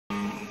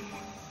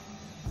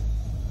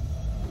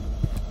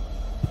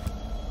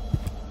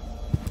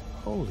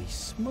Holy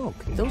smoke,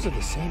 those are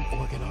the same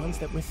Organons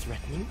that were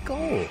threatening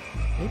Goal.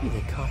 Maybe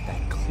they caught that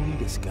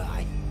Cletus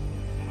guy.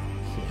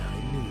 Yeah,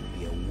 I knew you'd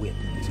be a whip,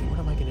 so what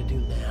am I gonna do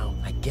now?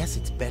 I guess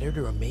it's better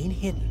to remain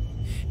hidden.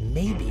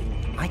 Maybe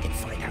I can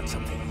find out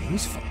something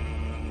useful.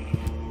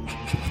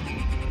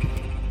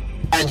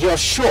 And you're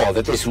sure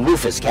that this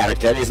Rufus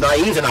character is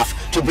naive enough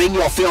to bring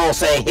your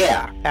fiancé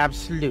here?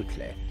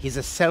 Absolutely. He's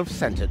a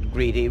self-centered,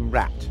 greedy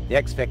rat. The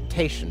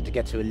expectation to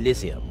get to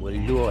Elysium will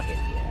lure him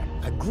here.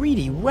 A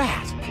greedy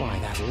rat? Why,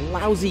 that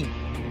lousy...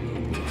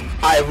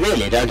 I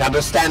really don't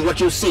understand what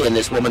you see in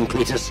this woman,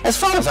 Cletus. As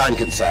far as I'm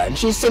concerned,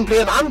 she's simply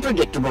an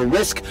unpredictable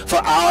risk for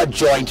our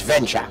joint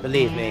venture.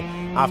 Believe me,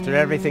 after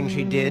everything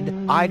she did,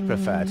 I'd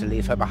prefer to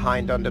leave her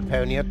behind on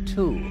Deponia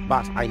too.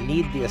 But I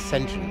need the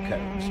Ascension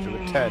codes to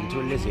return to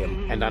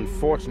Elysium. And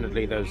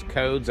unfortunately, those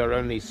codes are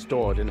only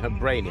stored in her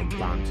brain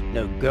implant.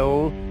 No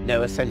goal,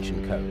 no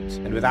Ascension codes.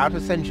 And without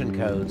Ascension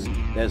codes,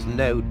 there's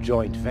no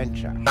joint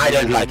venture. I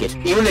don't like it.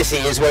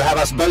 Ulysses will have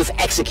us both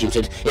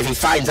executed if he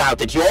finds out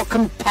that your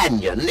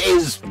companion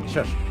is...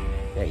 Shush.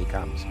 There he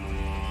comes.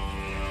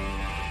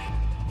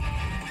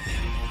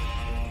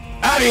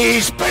 At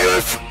ease,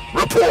 Bailiff.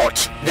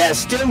 Report. There's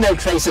still no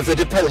trace of the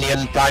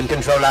Deponian Prime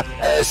Controller,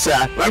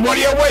 sir. Then what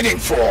are you waiting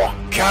for?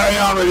 Carry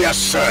on with your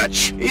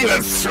search.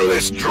 Even through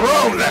this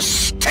drone, the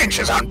stench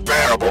is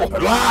unbearable.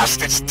 At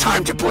last, it's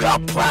time to put our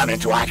plan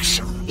into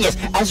action. Yes,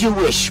 as you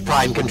wish,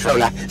 Prime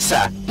Controller,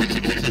 sir.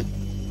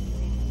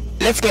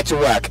 Let's get to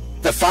work.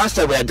 The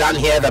faster we're done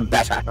here, the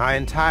better. I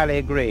entirely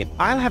agree.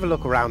 I'll have a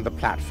look around the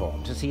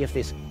platform to see if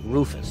this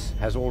Rufus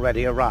has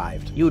already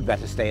arrived. You'd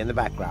better stay in the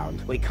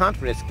background. We can't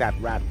risk that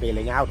rat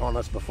bailing out on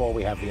us before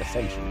we have the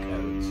Ascension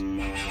codes.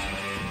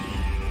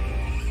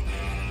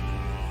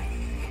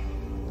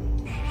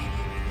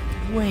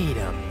 Wait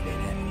a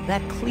minute.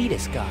 That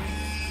Cletus guy.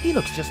 He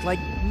looks just like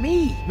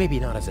me. Maybe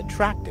not as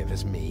attractive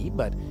as me,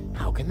 but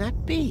how can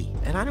that be?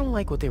 And I don't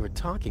like what they were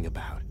talking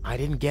about. I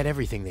didn't get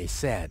everything they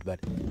said, but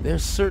they're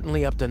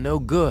certainly up to no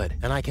good,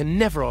 and I can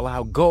never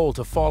allow Goal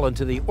to fall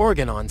into the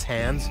Organon's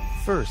hands.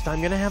 First,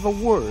 I'm gonna have a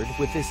word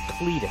with this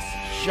Cletus.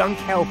 Junk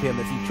help him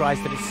if he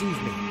tries to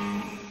deceive me.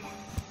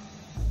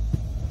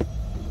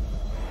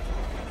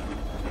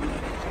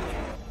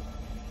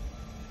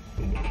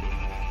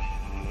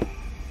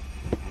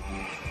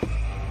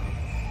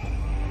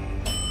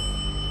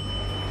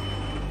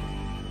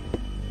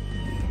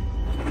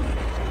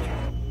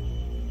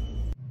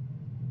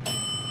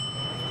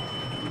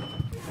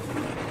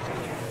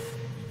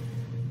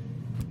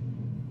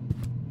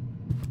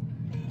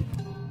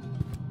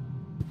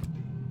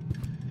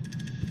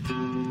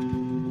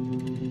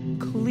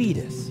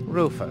 Cletus.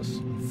 Rufus.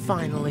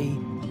 Finally,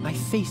 I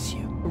face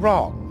you.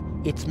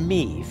 Wrong. It's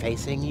me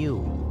facing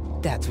you.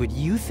 That's what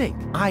you think.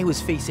 I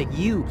was facing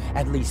you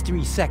at least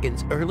 3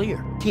 seconds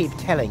earlier. Keep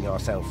telling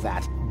yourself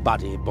that,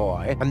 buddy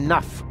boy.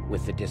 Enough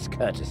with the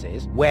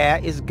discourtesies. Where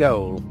is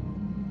Goal?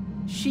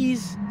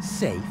 She's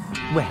safe.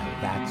 Well,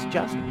 that's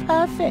just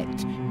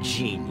perfect,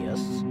 genius.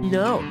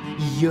 No,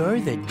 you're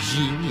the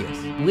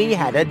genius. We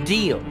had a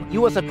deal.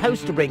 You were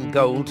supposed to bring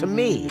Goal to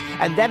me,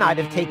 and then I'd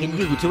have taken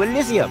you to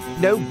Elysium.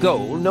 No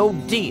Goal, no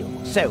deal.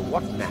 So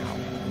what now?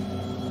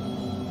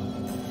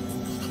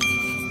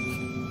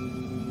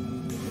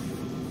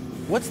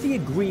 What's the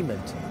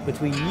agreement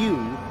between you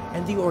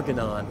and the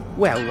Organon?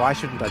 Well, why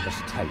shouldn't I just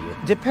tell you?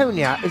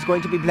 Deponia is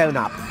going to be blown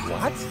up.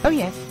 What? Oh,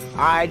 yes.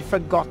 I'd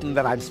forgotten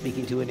that I'm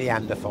speaking to a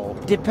Neanderthal.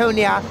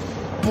 Deponia,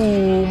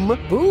 boom.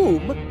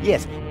 Boom?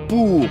 Yes,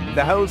 boom.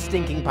 The whole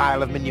stinking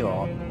pile of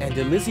manure. And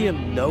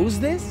Elysium knows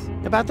this?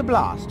 About the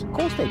blast? Of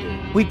course they do.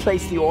 We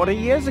placed the order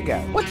years ago.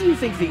 What do you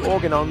think the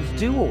Organons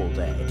do all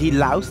day?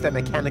 Delouse their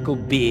mechanical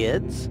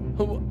beards?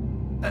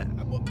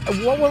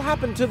 What will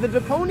happen to the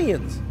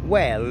Deponians?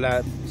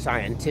 Well,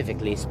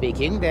 scientifically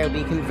speaking, they'll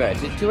be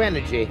converted to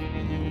energy.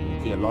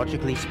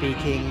 Theologically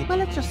speaking, well,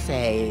 let's just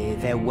say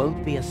there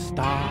won't be a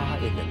star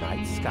in the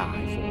night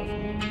sky for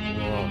them.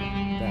 Oh,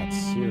 that's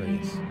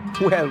serious.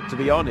 Well, to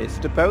be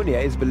honest,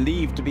 Deponia is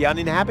believed to be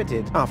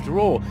uninhabited. After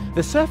all,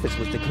 the surface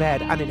was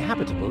declared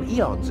uninhabitable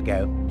eons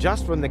ago.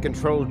 Just when the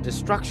controlled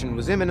destruction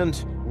was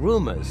imminent,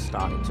 rumors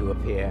started to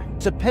appear.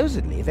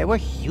 Supposedly, there were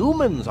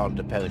humans on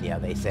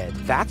Deponia, they said.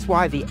 That's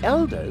why the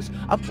Elders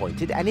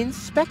appointed an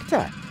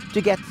inspector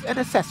to get an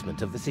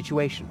assessment of the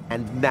situation.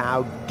 And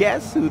now,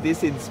 guess who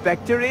this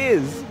inspector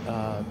is?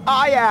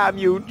 I am,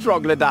 you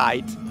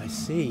troglodyte! I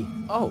see.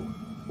 Oh.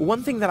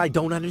 One thing that I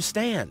don't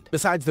understand,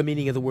 besides the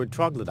meaning of the word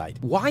troglodyte,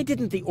 why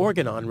didn't the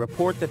Organon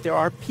report that there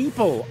are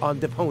people on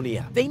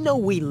Deponia? They know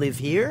we live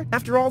here.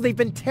 After all, they've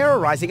been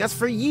terrorizing us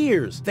for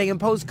years. They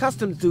impose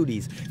customs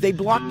duties, they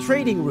block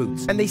trading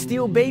routes, and they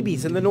steal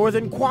babies in the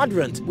northern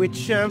quadrant,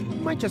 which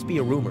might just be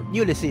a rumor.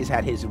 Ulysses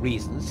had his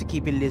reasons to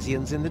keep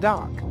Elysians in the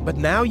dark. But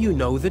now you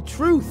know the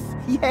truth.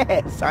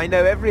 Yes, I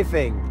know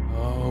everything.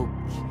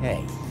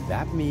 Okay,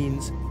 that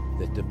means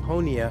that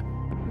Deponia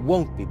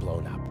won't be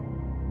blown up,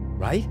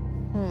 right?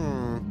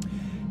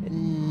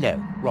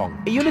 No,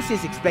 wrong.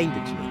 Ulysses explained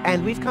it to me,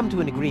 and we've come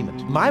to an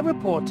agreement. My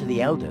report to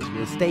the Elders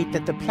will state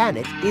that the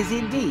planet is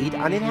indeed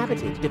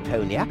uninhabited.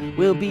 Deponia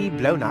will be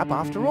blown up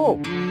after all.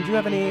 Do you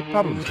have any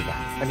problems with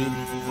that? I mean,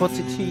 what's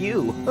it to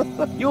you?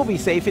 You'll be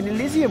safe in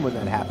Elysium when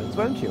that happens,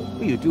 won't you?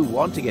 Well, you do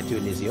want to get to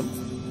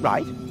Elysium,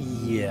 right?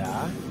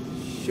 Yeah,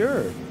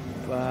 sure,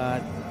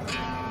 but...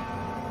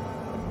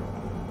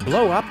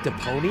 Blow up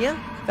Deponia?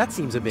 That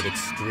seems a bit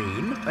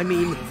extreme. I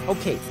mean,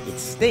 okay, it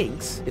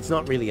stinks. It's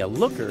not really a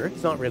looker.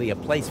 It's not really a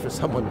place for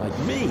someone like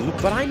me.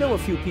 But I know a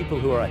few people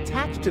who are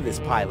attached to this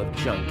pile of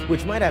junk,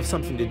 which might have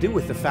something to do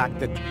with the fact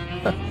that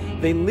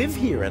they live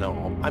here and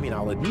all. I mean,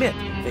 I'll admit,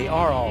 they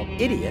are all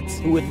idiots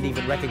who wouldn't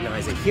even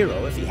recognize a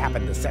hero if he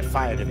happened to set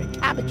fire to their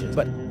cabbages.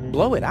 But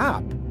blow it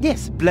up?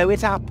 Yes, blow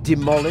it up,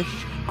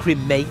 demolish,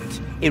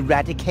 cremate,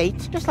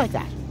 eradicate, just like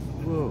that.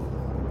 Whoa.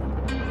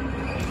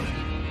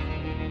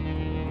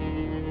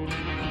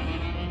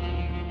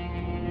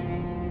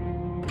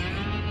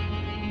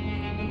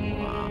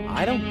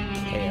 I don't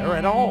care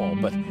at all,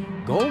 but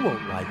Goal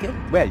won't like it.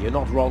 Well, you're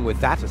not wrong with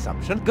that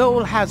assumption.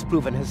 Goal has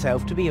proven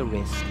herself to be a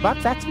risk, but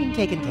that's been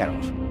taken care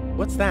of.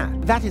 What's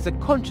that? That is a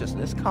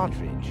consciousness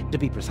cartridge. To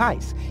be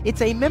precise,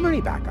 it's a memory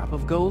backup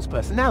of Goal's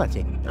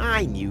personality.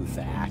 I knew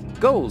that.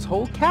 Goal's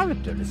whole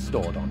character is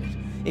stored on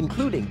it,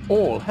 including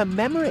all her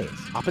memories,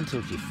 up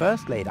until she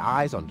first laid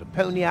eyes on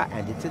Deponia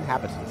and its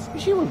inhabitants.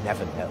 She will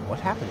never know what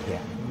happened here.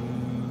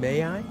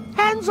 May I?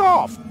 Hands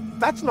off!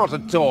 That's not a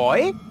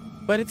toy!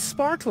 But it's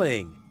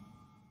sparkling.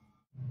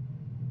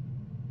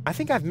 I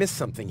think I've missed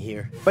something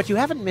here. But you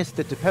haven't missed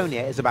that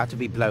Deponia is about to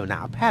be blown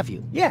up, have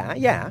you?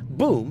 Yeah,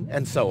 boom,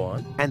 and so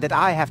on. And that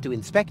I have to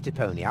inspect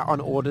Deponia on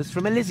orders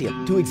from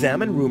Elysium. To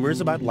examine rumors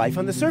about life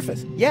on the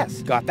surface.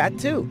 Yes, got that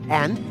too.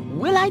 And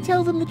will I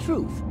tell them the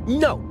truth?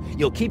 No,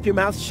 you'll keep your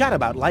mouth shut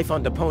about life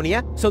on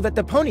Deponia, so that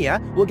Deponia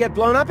will get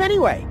blown up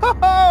anyway.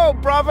 Ho-ho,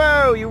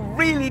 bravo! You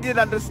really did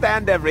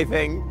understand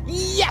everything.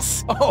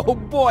 Yes! Oh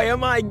boy,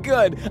 am I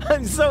good!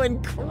 I'm so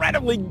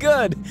incredibly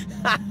good!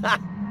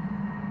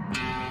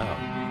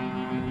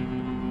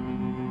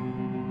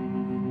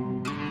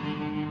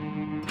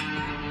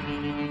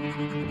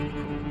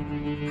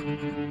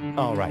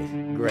 All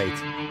right, great.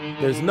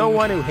 There's no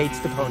one who hates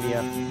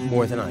Deponia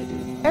more than I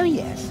do. Oh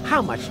yes,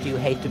 how much do you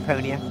hate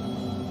Deponia?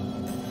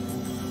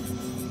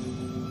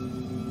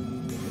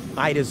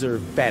 I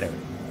deserve better.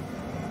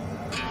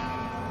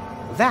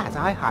 That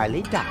I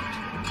highly doubt.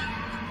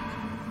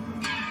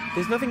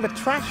 There's nothing but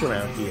trash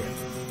around here.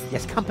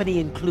 Yes, company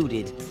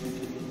included.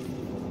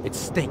 It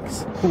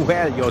stinks.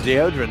 Well, your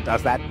deodorant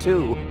does that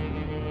too.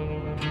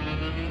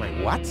 My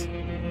what?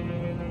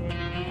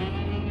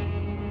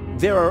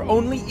 There are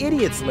only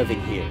idiots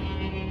living here.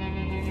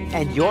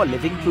 And you're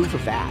living proof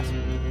of that.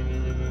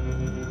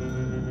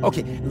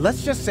 Okay,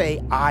 let's just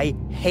say I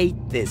hate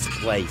this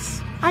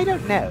place. I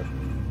don't know.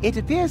 It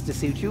appears to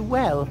suit you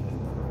well.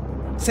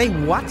 Say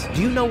what?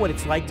 Do you know what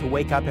it's like to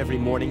wake up every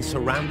morning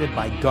surrounded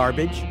by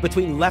garbage?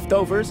 Between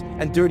leftovers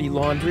and dirty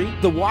laundry?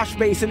 The wash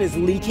basin is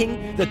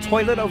leaking, the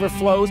toilet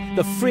overflows,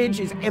 the fridge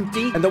is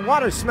empty, and the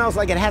water smells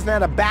like it hasn't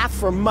had a bath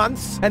for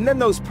months. And then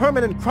those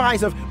permanent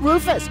cries of,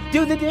 Rufus,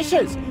 do the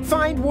dishes,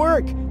 find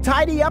work,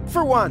 tidy up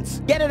for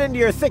once, get it into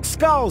your thick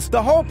skulls.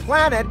 The whole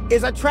planet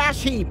is a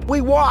trash heap.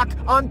 We walk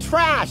on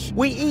trash.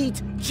 We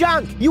eat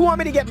junk. You want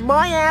me to get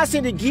my ass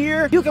into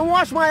gear? You can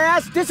watch my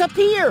ass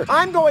disappear.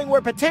 I'm going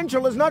where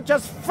potential is not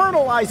just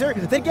fertilizer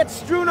that gets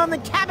strewn on the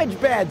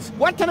cabbage beds.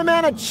 What can a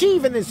man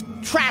achieve in this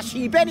trash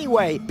heap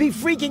anyway? Be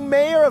freaking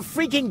mayor of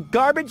freaking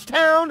garbage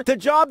town? The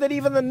job that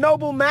even the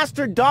noble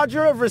master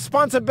dodger of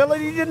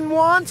responsibility didn't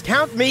want?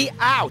 Count me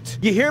out.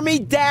 You hear me,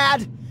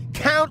 Dad?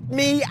 Count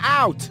me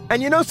out.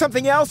 And you know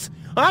something else?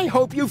 I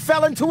hope you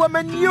fell into a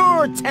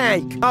manure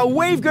tank. I'll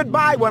wave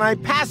goodbye when I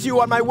pass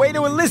you on my way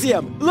to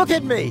Elysium. Look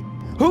at me.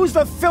 Who's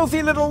the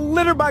filthy little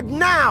litterbug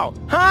now?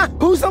 Huh?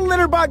 Who's the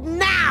litterbug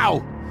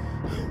now?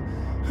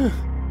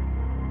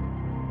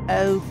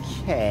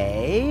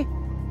 Okay.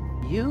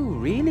 You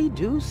really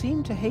do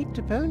seem to hate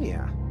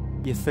Deponia.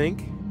 You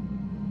think?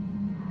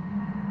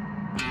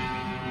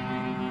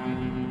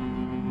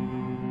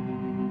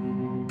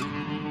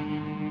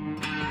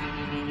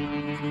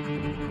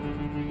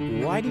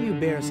 Why do you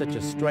bear such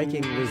a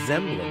striking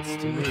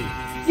resemblance to me?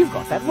 You've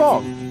got that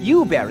wrong.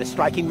 You bear a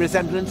striking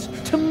resemblance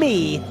to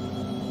me.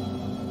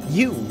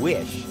 You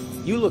wish.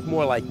 You look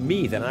more like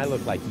me than I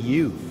look like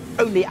you.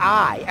 Only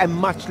I am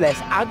much less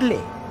ugly.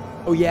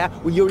 Oh yeah?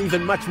 Well, you're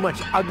even much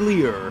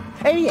uglier.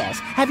 Oh yes,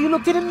 have you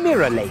looked in a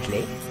mirror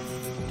lately?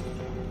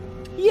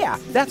 Yeah,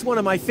 that's one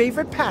of my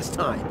favorite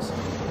pastimes.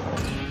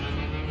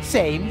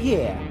 Same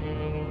here.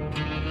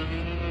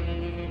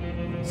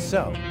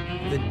 So,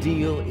 the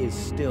deal is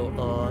still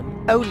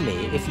on?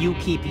 Only if you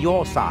keep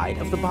your side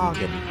of the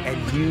bargain.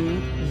 And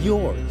you,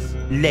 yours.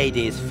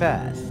 Ladies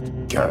first.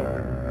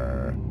 Grrr.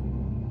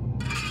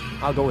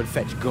 I'll go and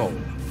fetch gold,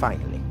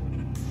 finally.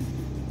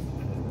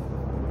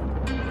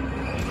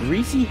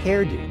 Greasy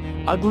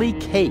hairdo, ugly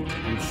cape,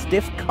 and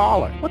stiff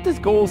collar. What does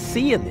Gold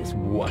see in this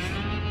wuss?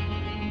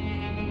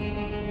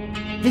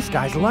 This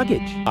guy's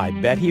luggage. I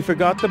bet he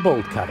forgot the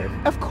bolt cutter.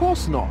 Of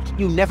course not.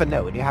 You never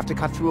know when you have to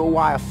cut through a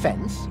wire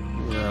fence.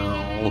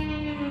 No.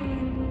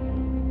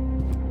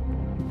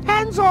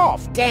 Hands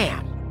off,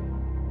 damn!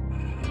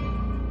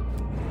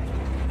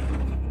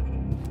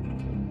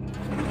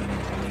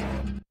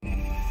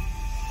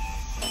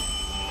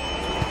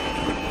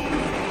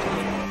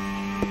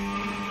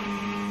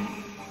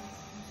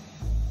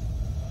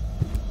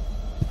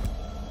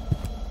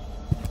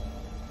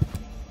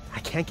 I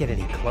can't get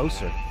any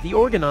closer. The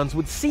Organons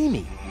would see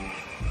me.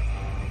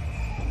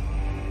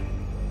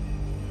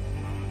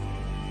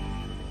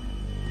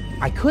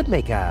 I could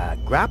make a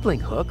grappling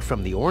hook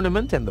from the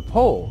ornament and the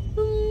pole.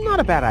 Not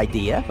a bad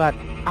idea, but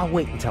I'll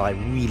wait until I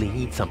really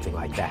need something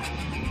like that.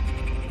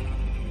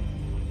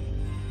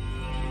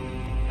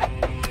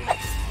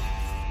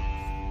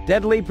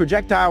 Deadly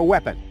projectile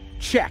weapon.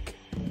 Check.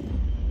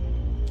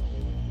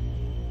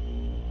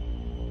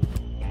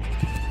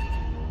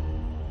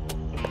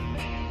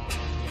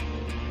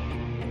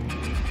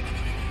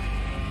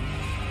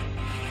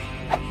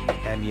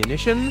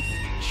 Ammunition.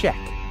 Check.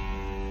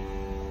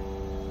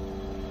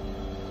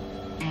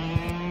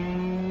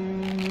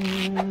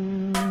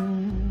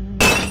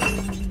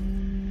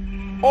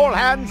 All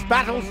hands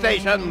battle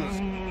stations!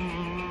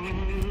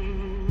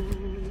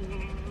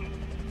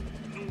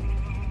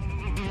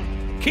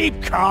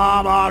 Keep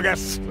calm,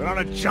 Argus. We're on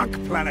a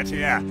junk planet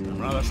here. I'm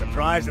rather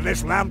surprised that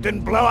this lamp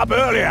didn't blow up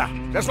earlier,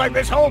 just like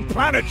this whole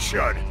planet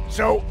should.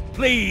 So,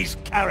 please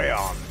carry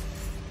on.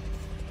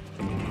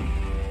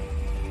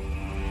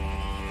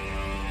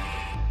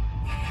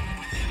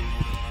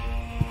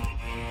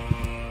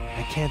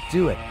 I can't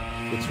do it.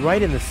 It's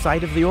right in the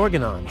sight of the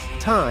Organons.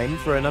 Time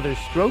for another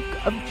stroke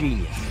of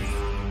genius.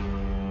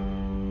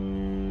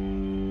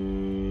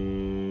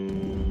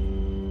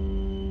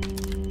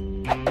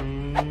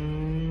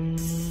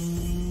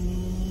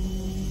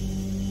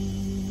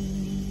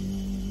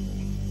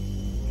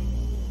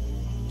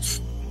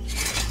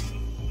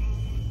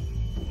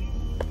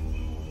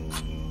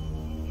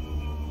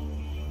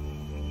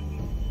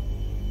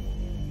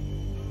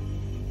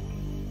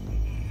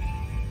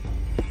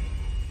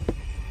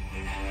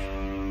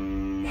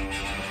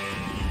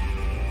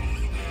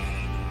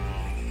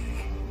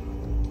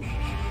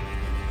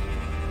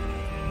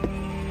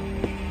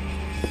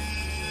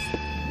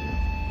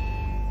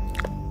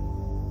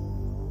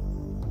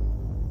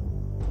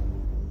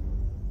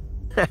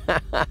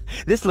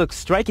 This looks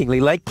strikingly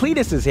like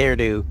Cletus's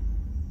hairdo.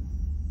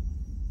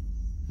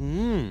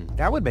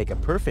 That would make a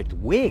perfect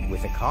wig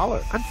with a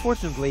collar.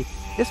 Unfortunately,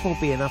 this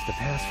won't be enough to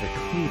pass for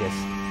Cletus.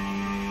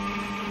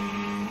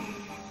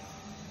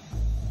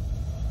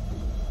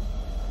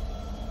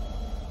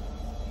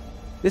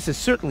 This is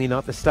certainly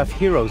not the stuff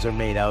heroes are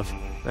made of.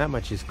 That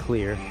much is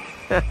clear.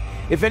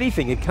 If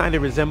anything, it kind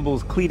of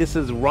resembles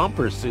Cletus's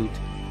romper suit.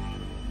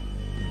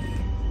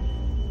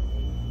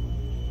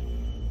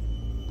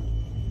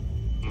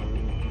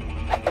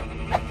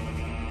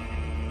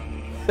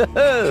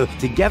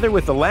 Together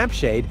with the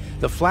lampshade,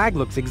 the flag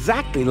looks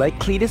exactly like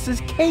Cletus's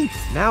cape.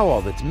 Now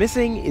all that's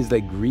missing is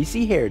the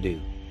greasy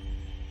hairdo.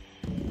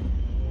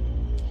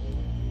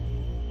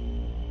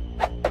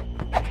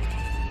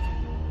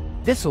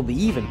 This'll be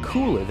even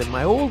cooler than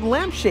my old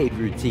lampshade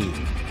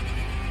routine.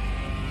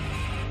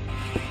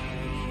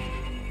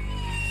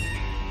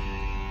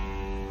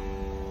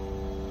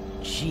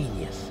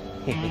 Genius.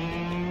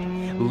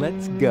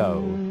 Let's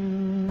go.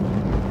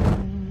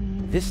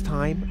 This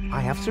time, I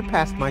have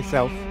surpassed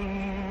myself.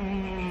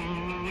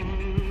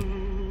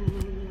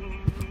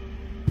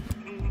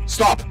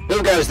 Stop!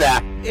 Who goes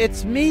there?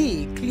 It's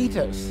me,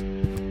 Cletus.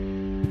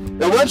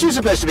 Now, weren't you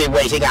supposed to be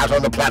waiting out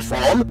on the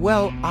platform?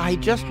 Well, I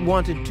just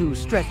wanted to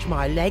stretch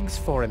my legs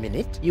for a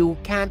minute. You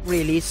can't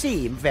really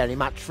see very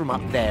much from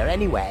up there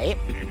anyway.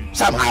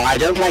 Somehow I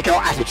don't like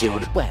your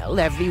attitude. Well,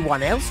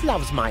 everyone else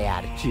loves my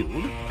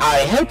attitude.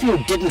 I hope you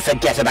didn't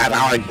forget about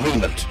our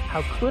agreement.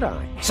 How could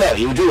I? So,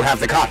 you do have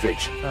the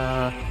cartridge?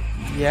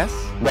 Yes?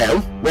 Well,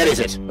 where is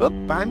it?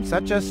 Oop, I'm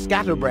such a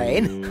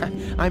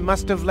scatterbrain. I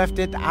must have left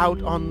it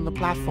out on the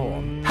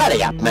platform.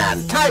 Hurry up,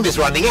 man. Time is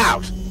running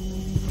out.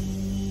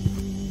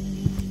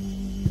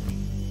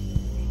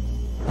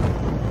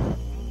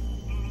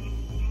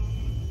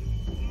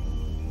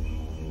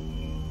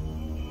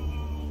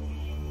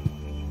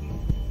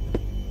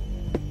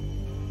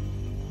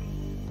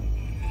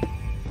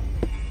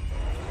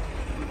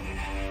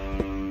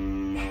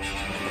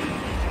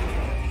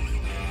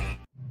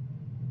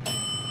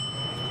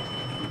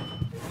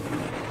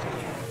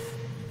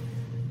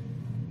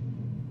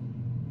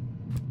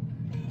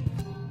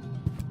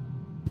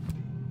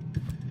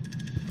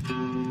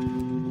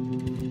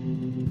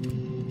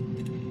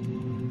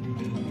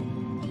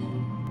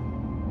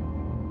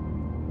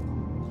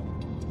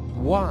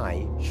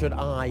 Why should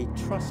I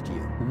trust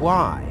you?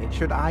 Why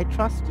should I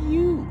trust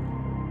you?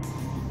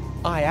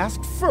 I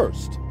asked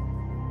first.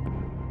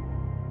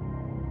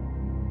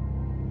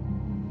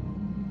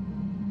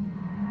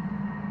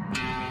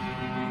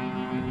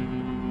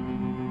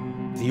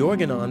 The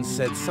Organon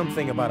said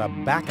something about a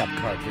backup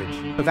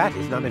cartridge. But that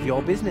is none of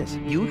your business.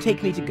 You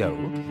take me to Goal,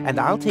 and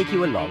I'll take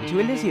you along to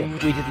Elysium.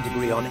 We didn't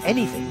agree on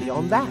anything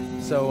beyond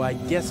that. So I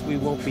guess we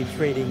won't be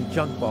trading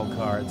junk ball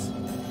cards.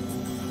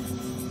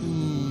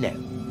 No.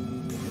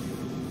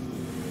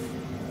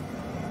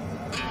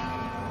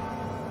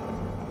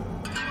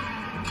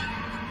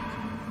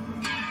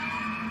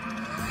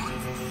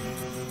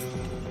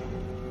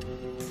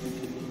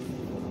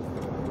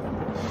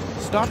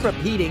 Stop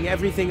repeating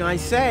everything I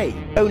say.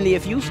 Only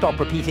if you stop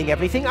repeating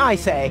everything I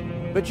say.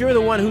 But you're the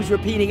one who's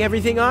repeating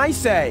everything I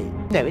say.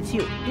 No, it's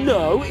you.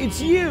 No,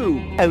 it's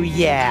you. Oh,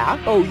 yeah?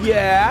 Oh,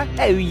 yeah?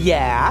 Oh,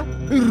 yeah?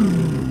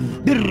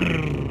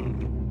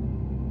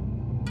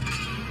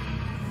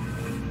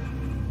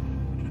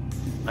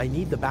 I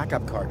need the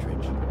backup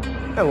cartridge.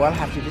 Oh, I'll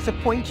have to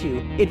disappoint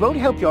you. It won't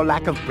help your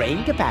lack of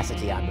brain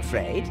capacity, I'm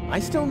afraid. I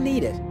still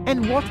need it.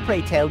 And what,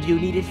 pray tell, do you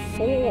need it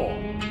for?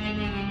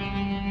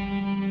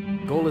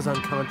 Goal is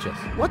unconscious.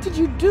 What did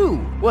you do?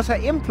 Was her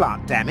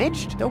implant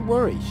damaged? Don't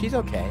worry, she's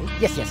okay.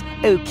 Yes,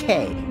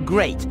 okay,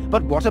 great.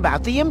 But what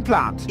about the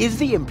implant? Is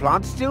the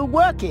implant still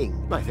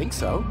working? I think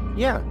so,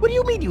 yeah. What do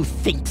you mean you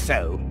think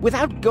so?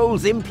 Without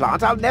Goal's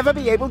implant, I'll never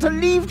be able to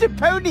leave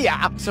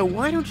Deponia! So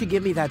why don't you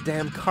give me that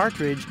damn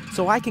cartridge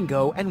so I can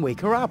go and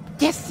wake her up?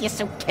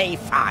 Yes, okay,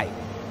 fine.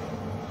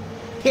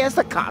 Here's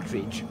the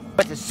cartridge.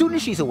 But as soon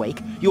as she's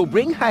awake, you'll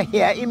bring her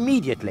here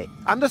immediately.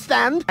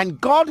 Understand? And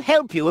God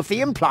help you if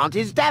the implant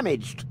is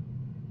damaged.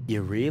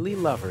 You really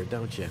love her,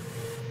 don't you?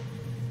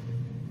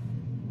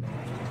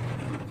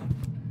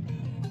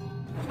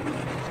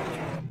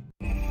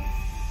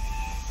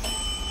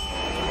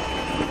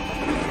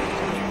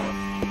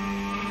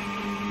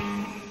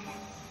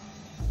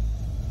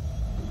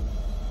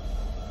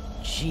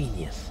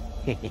 Genius.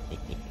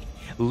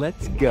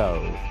 Let's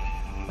go.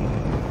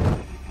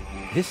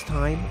 This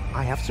time,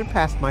 I have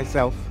surpassed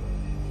myself.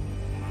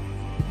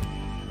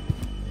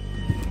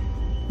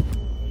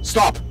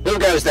 Stop! Who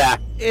goes there?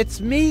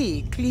 It's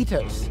me,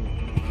 Cletus.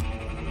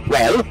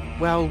 Well?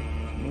 Well,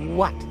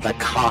 what? The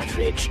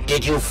cartridge.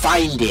 Did you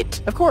find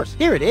it? Of course.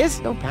 Here it is.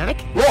 Don't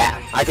panic.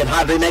 Where? I can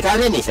hardly make out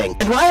anything.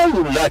 And why are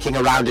you lurking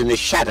around in the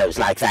shadows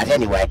like that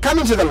anyway? Come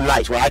into the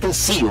light where I can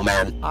see you,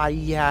 man.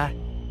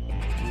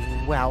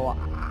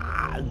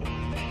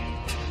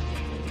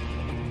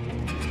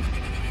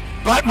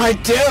 But my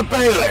dear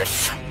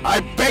bailiff, I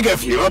beg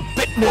of you a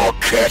bit more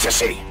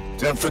courtesy.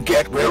 Don't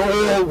forget, we're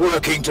all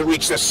working to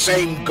reach the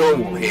same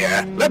goal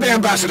here. Let the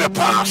ambassador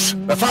pass.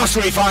 The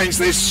faster he finds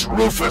this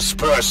Rufus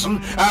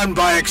person, and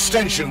by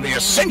extension the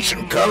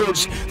Ascension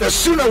codes, the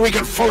sooner we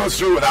can follow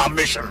through with our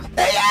mission.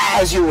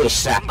 As you wish,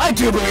 sir. I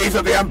do believe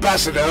that the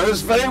ambassador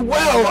has very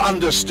well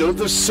understood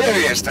the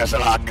seriousness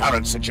of our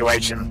current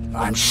situation.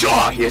 I'm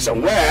sure he is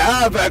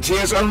aware that he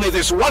has only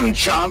this one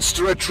chance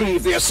to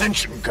retrieve the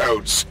Ascension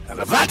codes. And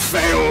if that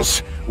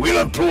fails,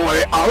 we'll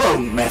employ our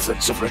own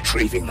methods of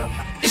retrieving them.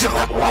 Isn't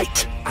that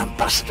right,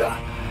 Ambassador?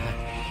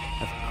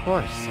 Of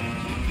course.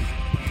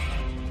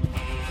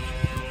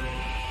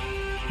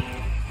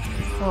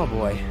 Oh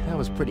boy, that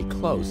was pretty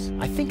close.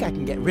 I think I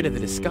can get rid of the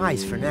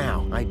disguise for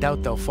now. I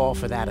doubt they'll fall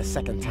for that a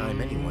second time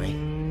anyway.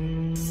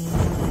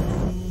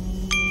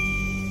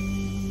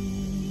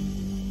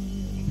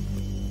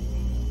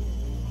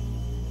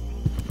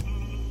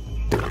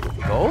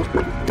 Gold?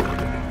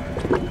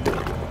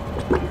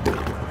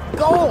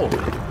 Gold!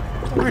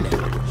 Darn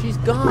it, she's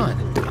gone.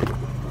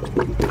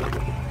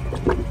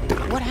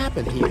 What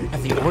happened here?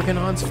 Have the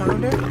Organons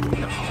found her?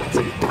 No, that's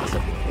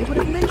impossible. They would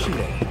have mentioned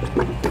it.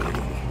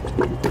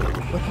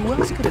 But who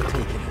else could have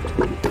taken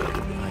her?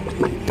 I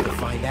really need to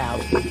find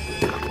out.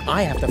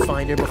 I have to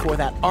find her before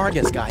that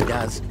Argus guy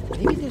does.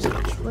 Maybe there's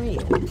a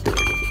trail.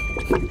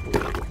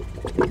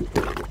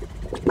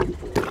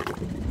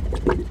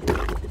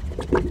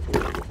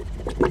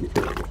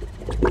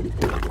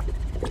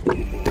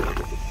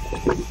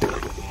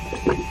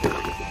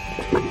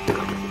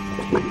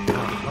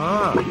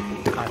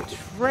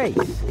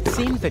 It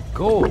seems that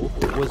Goal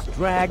was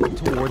dragged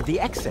toward the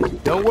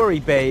exit. Don't worry,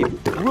 babe.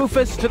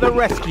 Rufus to the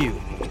rescue.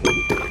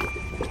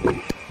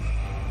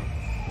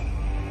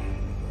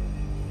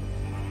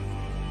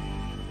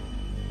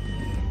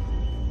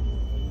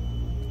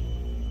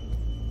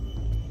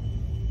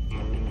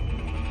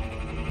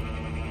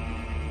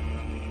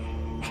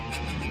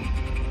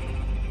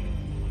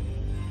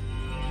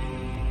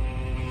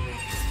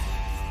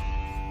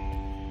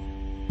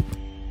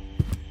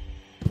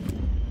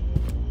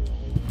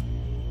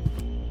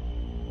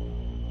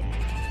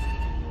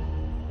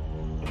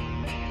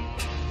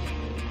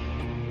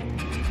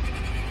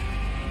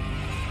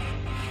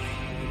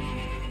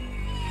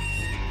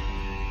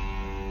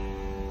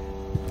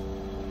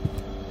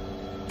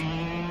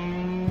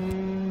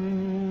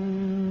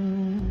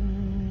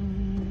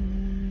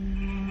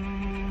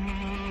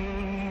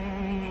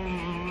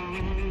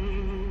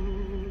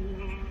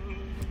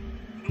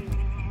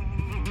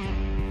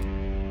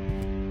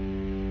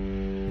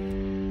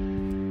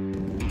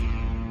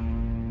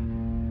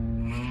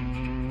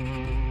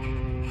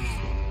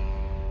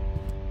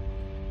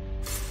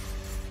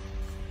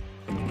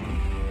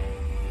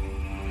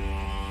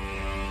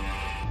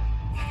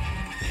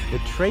 The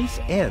trace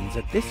ends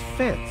at this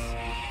fence.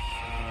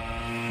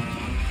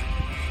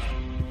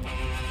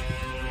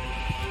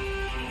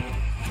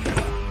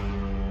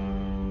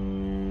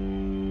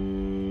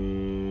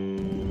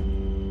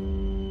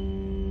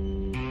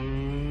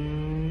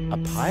 A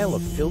pile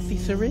of filthy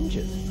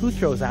syringes. Who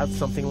throws out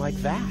something like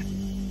that?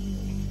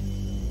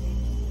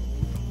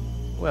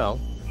 Well,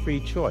 free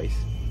choice.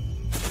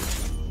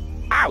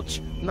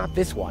 Ouch! Not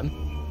this one.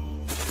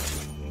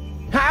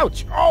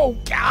 Ouch! Oh,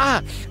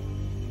 gosh!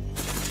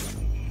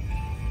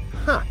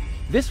 Huh.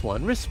 This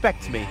one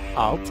respects me.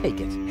 I'll take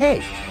it.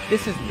 Hey,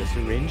 this isn't a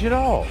syringe at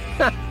all.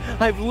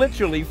 I've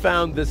literally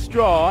found the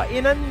straw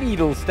in a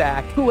needle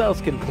stack. Who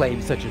else can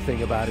claim such a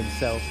thing about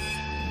himself?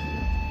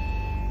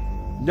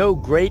 No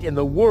great in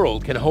the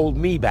world can hold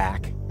me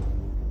back.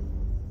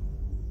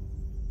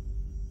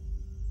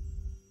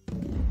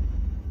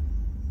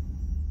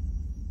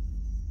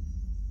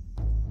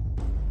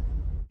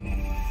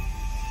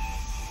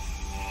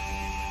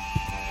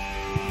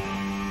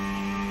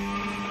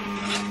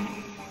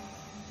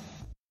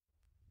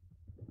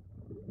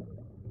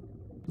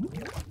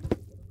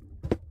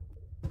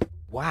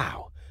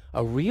 Wow,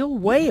 a real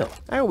whale.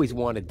 I always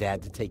wanted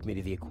Dad to take me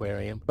to the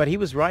aquarium, but he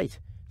was right.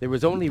 There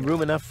was only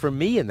room enough for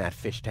me in that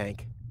fish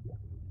tank.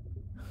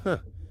 Huh,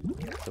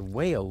 the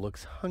whale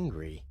looks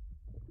hungry.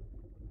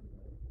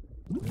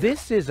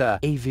 This is a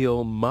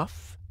avial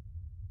muff.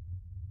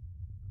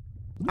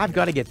 I've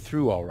got to get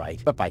through all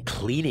right, but by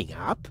cleaning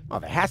up? Oh,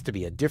 there has to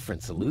be a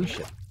different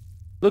solution.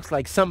 Looks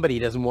like somebody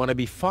doesn't want to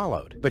be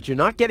followed, but you're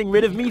not getting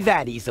rid of me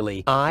that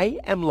easily. I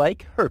am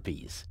like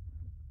herpes.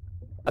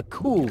 A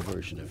cool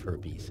version of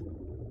herpes.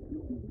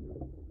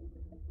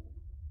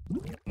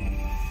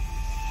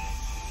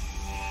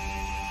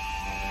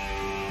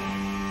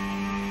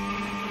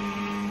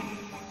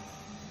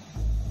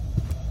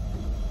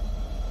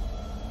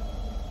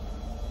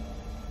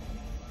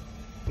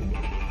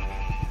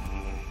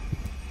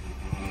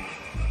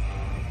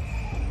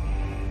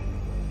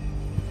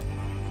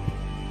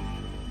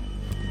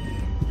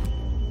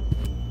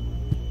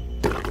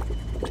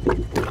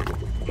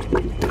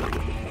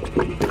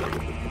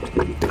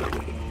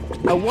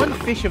 One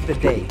fish of the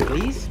day,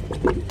 please.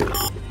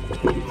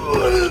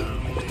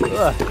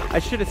 Ugh, I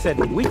should have said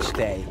which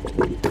day.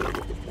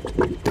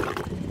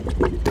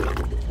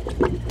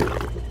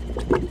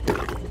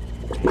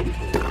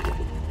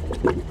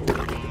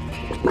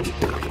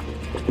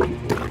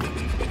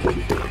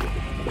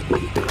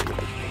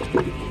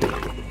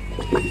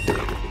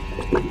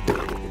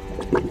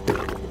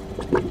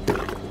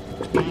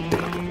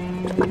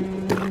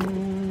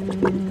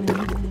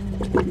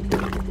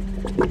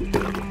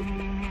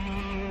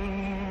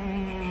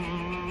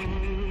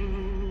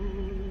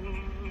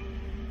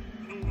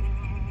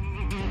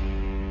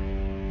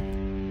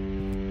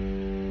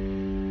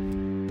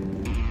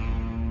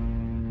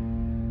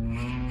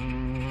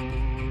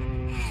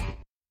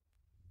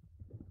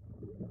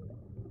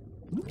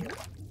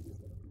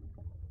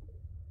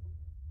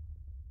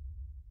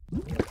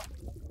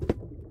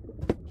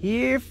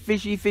 Here,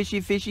 fishy,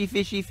 fishy, fishy,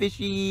 fishy,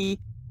 fishy.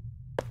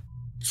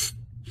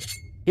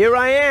 Here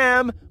I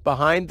am,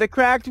 behind the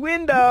cracked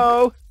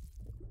window.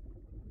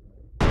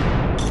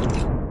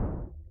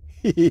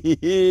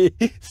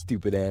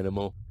 Stupid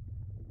animal.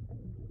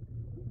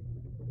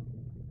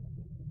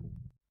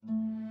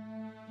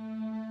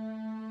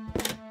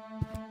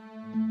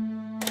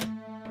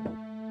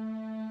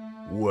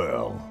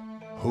 Well,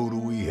 who do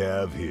we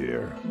have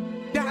here?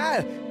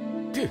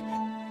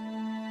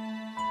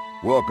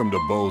 Welcome to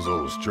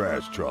Bozo's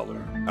Trash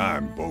Trawler.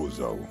 I'm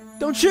Bozo.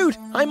 Don't shoot!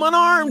 I'm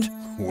unarmed!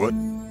 What?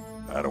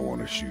 I don't want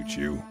to shoot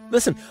you.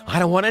 Listen, I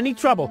don't want any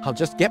trouble. I'll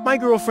just get my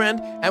girlfriend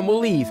and we'll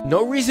leave.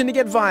 No reason to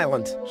get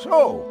violent.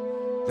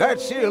 So,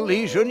 that's the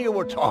illusion you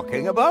were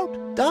talking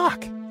about?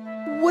 Doc,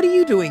 what are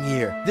you doing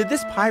here? Did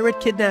this pirate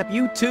kidnap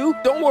you too?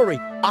 Don't worry,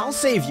 I'll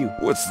save you.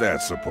 What's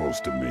that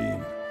supposed to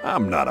mean?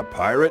 I'm not a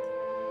pirate,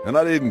 and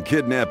I didn't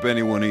kidnap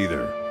anyone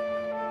either.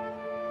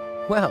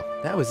 Well,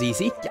 that was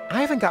easy.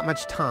 I haven't got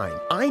much time.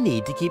 I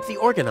need to keep the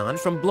Organon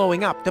from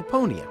blowing up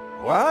Deponia.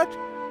 What?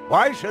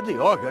 Why should the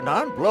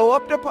Organon blow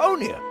up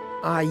Deponia?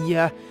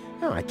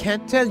 I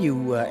can't tell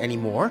you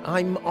anymore.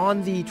 I'm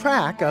on the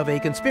track of a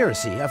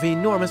conspiracy of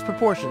enormous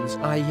proportions.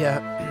 I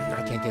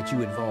can't get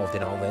you involved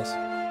in all this.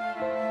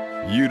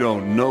 You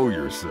don't know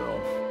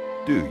yourself,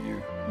 do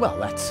you? Well,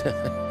 that's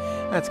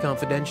that's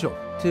confidential,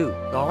 too.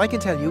 All I can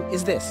tell you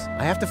is this.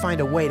 I have to find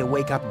a way to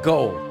wake up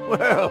Gold.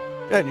 Well,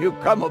 then you've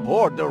come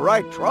aboard the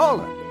right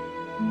trawler.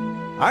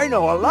 I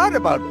know a lot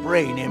about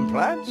brain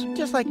implants.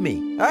 Just like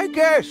me. I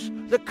guess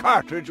the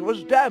cartridge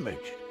was damaged.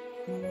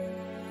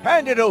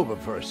 Hand it over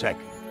for a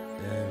second.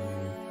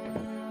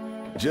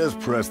 Just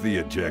press the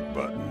eject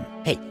button.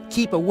 Hey,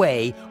 keep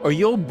away or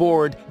you'll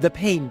board the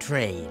pain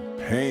train.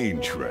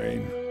 Pain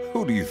train?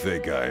 Who do you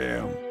think I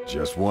am?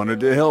 Just wanted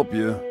to help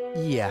you.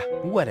 Yeah,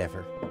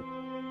 whatever.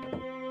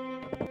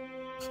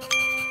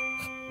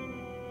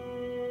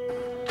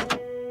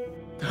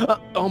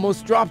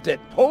 almost dropped it.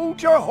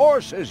 Hold your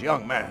horses,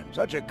 young man.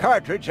 Such a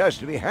cartridge has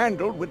to be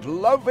handled with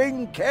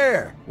loving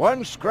care.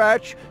 One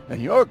scratch,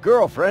 and your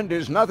girlfriend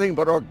is nothing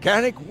but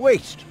organic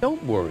waste.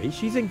 Don't worry,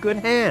 she's in good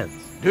hands.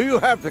 Do you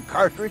have the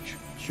cartridge?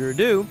 Sure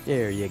do.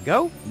 There you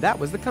go. That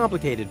was the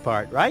complicated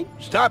part, right?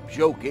 Stop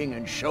joking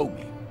and show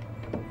me.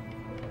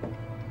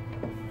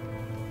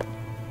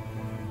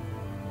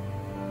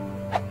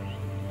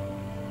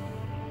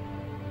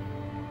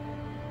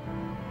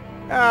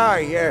 Ah,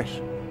 yes.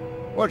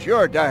 What's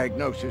your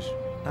diagnosis?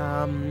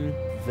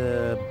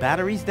 The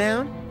battery's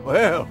down?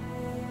 Well,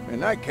 in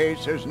that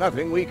case, there's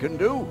nothing we can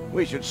do.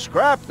 We should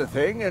scrap the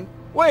thing and...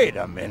 Wait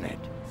a minute.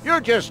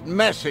 You're just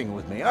messing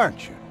with me,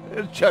 aren't you?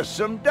 It's just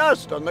some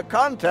dust on the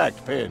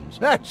contact pins,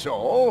 that's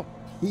all.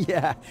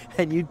 Yeah,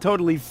 and you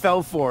totally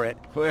fell for it.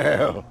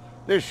 Well,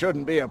 this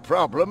shouldn't be a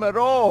problem at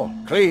all.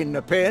 Clean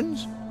the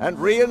pins and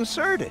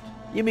reinsert it.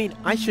 You mean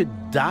I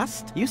should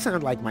dust? You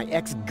sound like my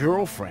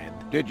ex-girlfriend.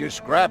 Did you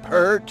scrap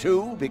her,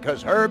 too,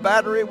 because her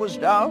battery was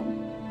down?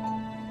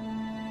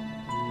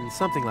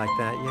 Something like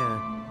that,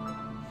 yeah.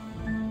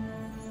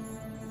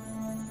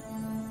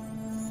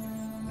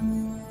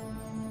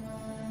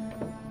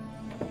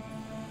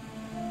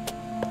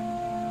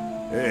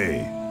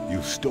 Hey,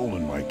 you've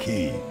stolen my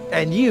key.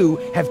 And you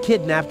have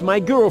kidnapped my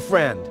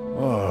girlfriend.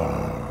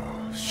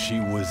 Oh,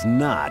 she was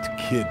not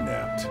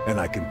kidnapped, and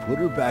I can put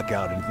her back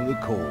out into the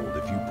cold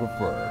if you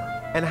prefer.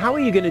 And how are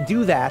you going to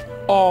do that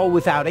all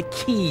without a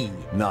key?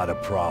 Not a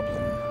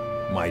problem.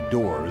 My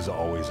door is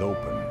always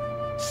open.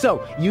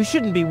 So, you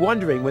shouldn't be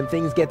wondering when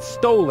things get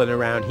stolen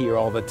around here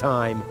all the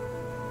time.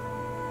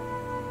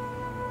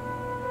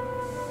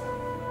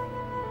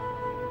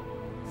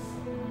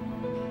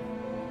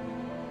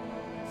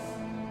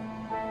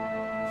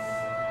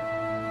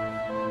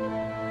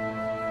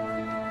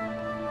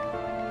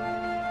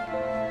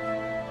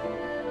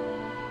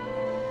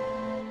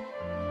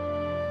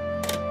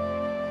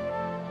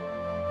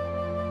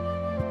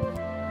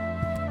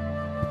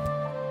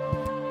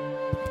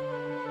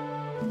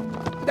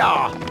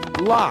 Ah,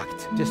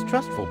 locked.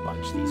 Distrustful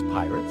bunch, these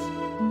pirates.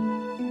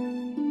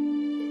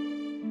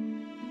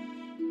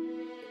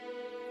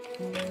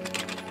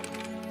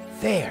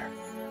 There.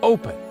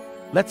 Open.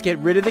 Let's get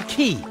rid of the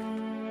key.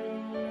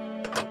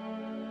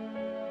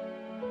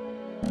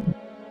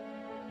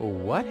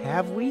 What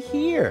have we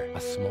here? A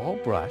small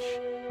brush,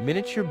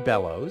 miniature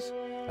bellows,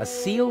 a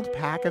sealed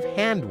pack of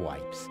hand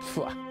wipes.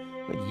 What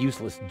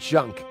useless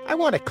junk. I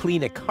want to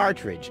clean a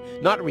cartridge,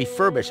 not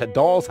refurbish a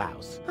doll's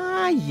house.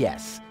 Ah,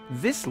 yes.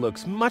 This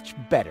looks much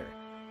better.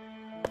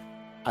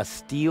 A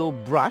steel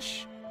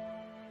brush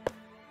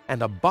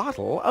and a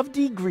bottle of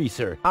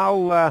degreaser.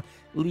 I'll,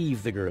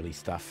 leave the girly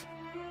stuff.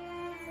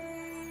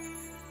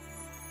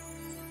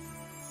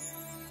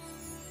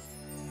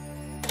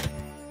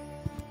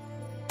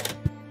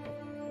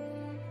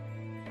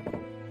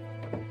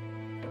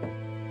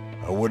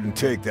 I wouldn't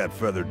take that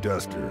feather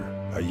duster.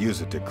 I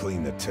use it to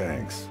clean the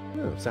tanks.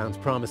 Oh, sounds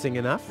promising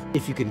enough.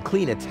 If you can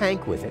clean a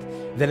tank with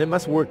it, then it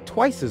must work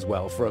twice as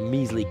well for a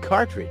measly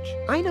cartridge.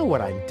 I know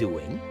what I'm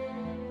doing.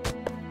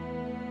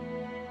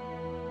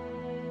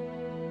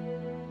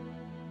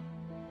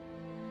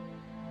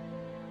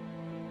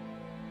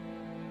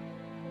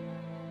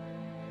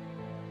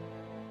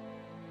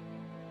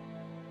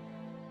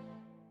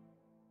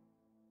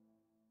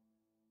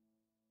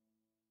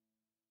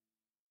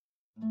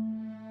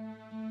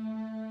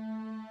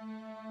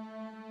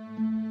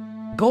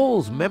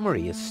 Goal's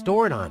memory is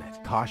stored on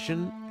it.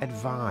 Caution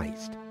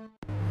advised.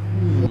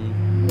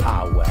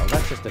 Ah, well,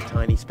 that's just a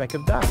tiny speck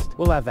of dust.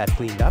 We'll have that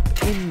cleaned up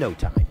in no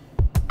time.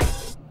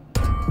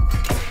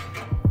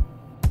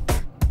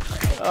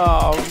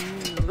 Oh,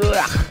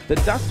 ugh. The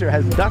duster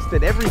has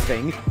dusted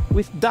everything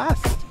with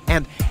dust.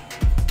 And,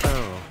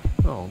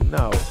 oh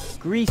no,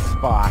 grease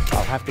spot.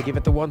 I'll have to give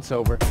it the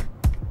once-over.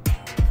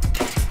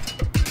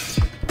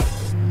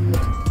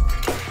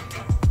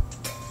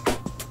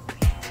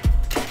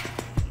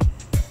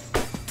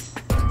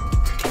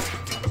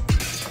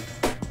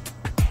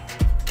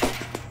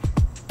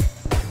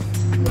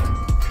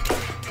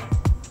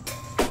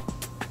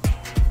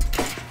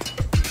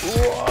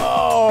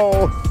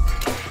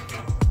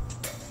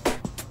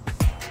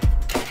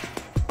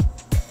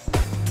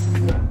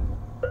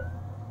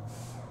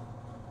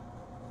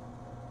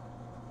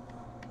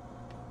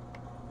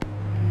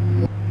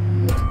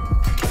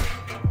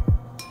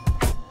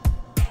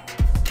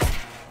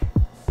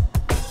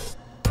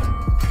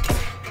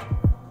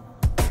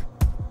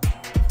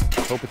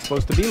 Hope it's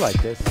supposed to be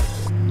like this.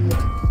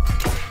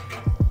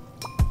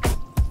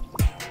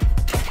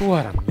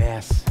 What a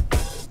mess.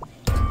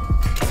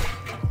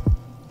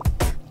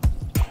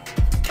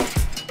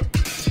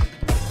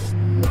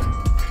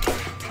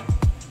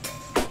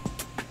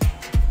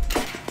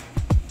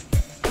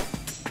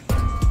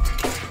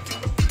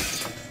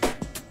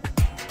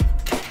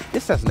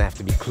 This doesn't have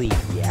to be cleaned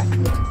yet.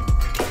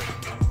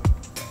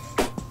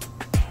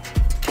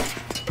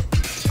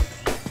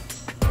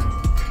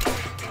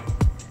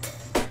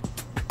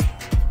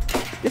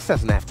 This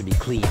doesn't have to be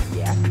cleaned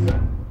yet.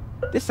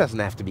 This doesn't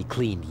have to be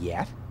cleaned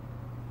yet.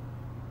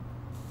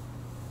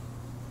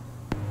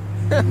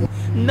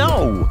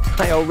 No!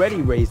 I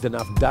already raised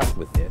enough dust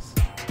with this.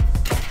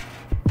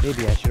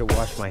 Maybe I should have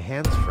washed my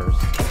hands first.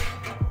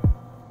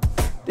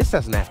 This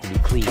doesn't have to be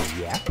clean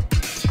yet.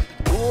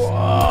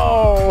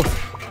 Whoa!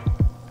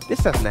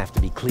 This doesn't have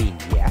to be clean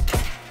yet.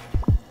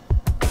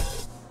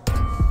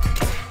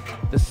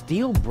 The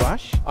steel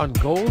brush on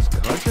Goal's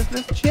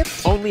consciousness chip?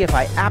 Only if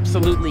I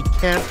absolutely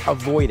can't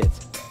avoid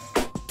it.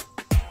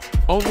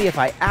 Only if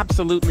I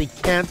absolutely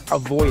can't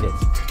avoid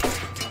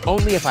it.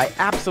 Only if I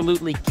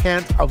absolutely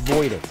can't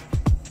avoid it.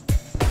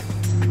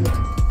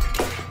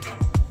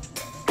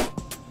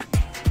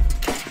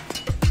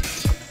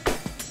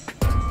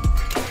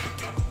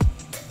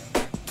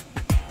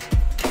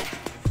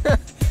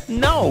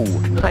 No!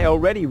 I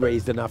already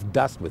raised enough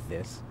dust with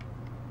this.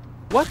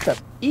 What the?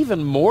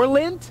 Even more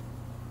lint?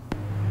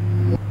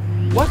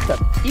 What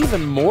the?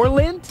 Even more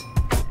lint?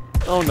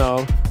 Oh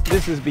no,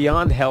 this is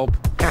beyond help.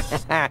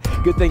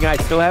 Good thing I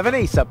still have an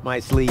ace up my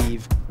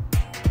sleeve.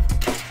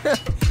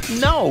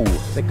 No!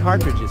 The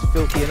cartridge is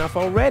filthy enough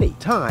already.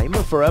 Time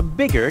for a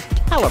bigger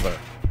caliber.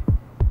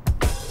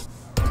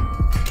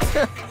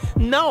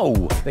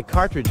 No! The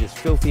cartridge is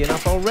filthy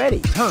enough already.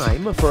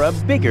 Time for a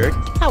bigger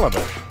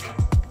caliber.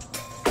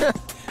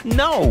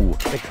 No!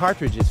 The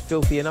cartridge is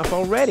filthy enough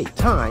already.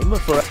 Time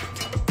for a...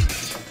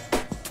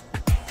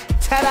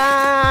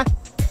 Ta-da!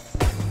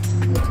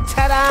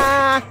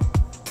 Ta-da!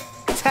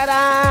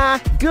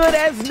 Ta-da! Good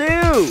as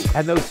new!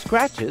 And those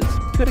scratches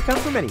could have come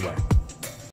from anywhere.